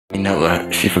You know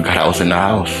what? She forgot I was in the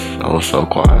house. I was so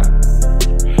quiet.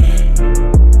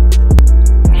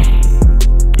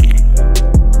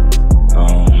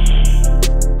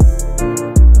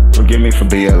 Forgive me for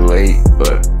being late,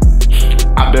 but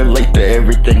I've been late to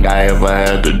everything I ever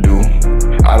had to do.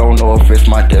 I don't know if it's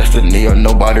my destiny or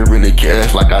nobody really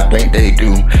cares like I think they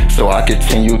do. So I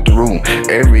continue through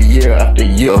every year after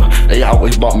year. They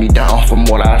always brought me down from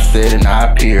what I said and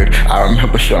I appeared. I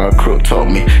remember Sean Crook told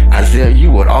me, Isiah,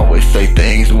 you would always say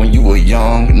things when you were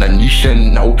young and then you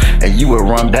shouldn't know, and you would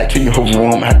run back to your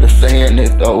room after saying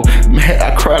it though. Man,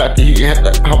 I cried after he had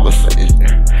that conversation.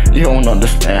 You don't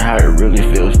understand how it really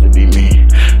feels to be me.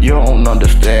 You don't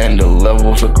understand the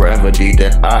levels of gravity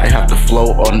that I have to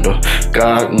flow under.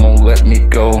 God won't let me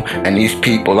go, and these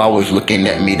people always looking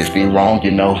at me to be wrong,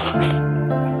 you know.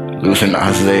 Losing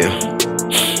Isiah.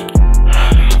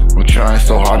 I'm trying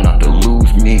so hard not to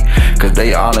lose me, cause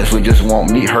they honestly just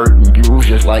want me hurt and bruised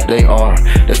just like they are.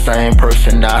 The same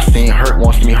person that I seen hurt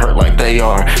wants me hurt like they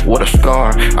are. What a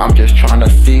scar. I'm just trying to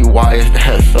see why is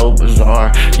that so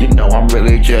bizarre. You know I'm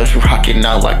really just rocking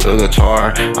out like a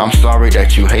guitar. I'm sorry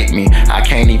that you hate me. I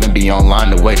can't even be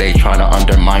online the way they trying to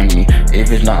undermine me.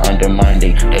 If it's not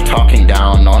undermining, they're talking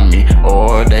down on me,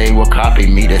 or they will copy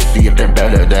me to see if they're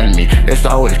better than me. It's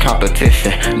always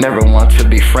competition, never want to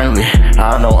be friendly.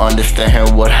 I don't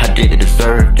understand what I did to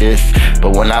deserve this,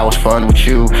 but when I was fun with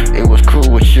you, it was cool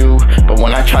with you. But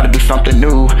when I try to do something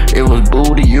new, it was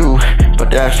boo to you.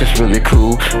 But that's just really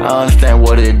cool. I understand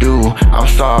what it do. I'm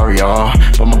sorry, y'all,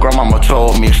 but my grandmama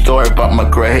told me a story about my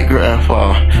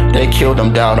great-grandpa. They killed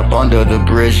him down up under the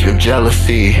bridge of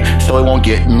jealousy, so it won't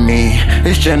get me.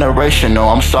 It's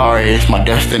generational, I'm sorry, it's my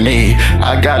destiny.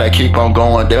 I gotta keep on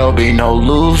going, there'll be no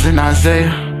losing,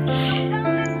 Isiah.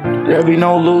 There'll be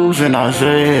no losing,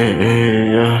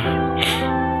 Isiah.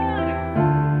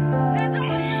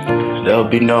 There'll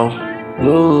be no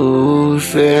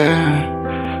losing,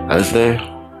 Isiah.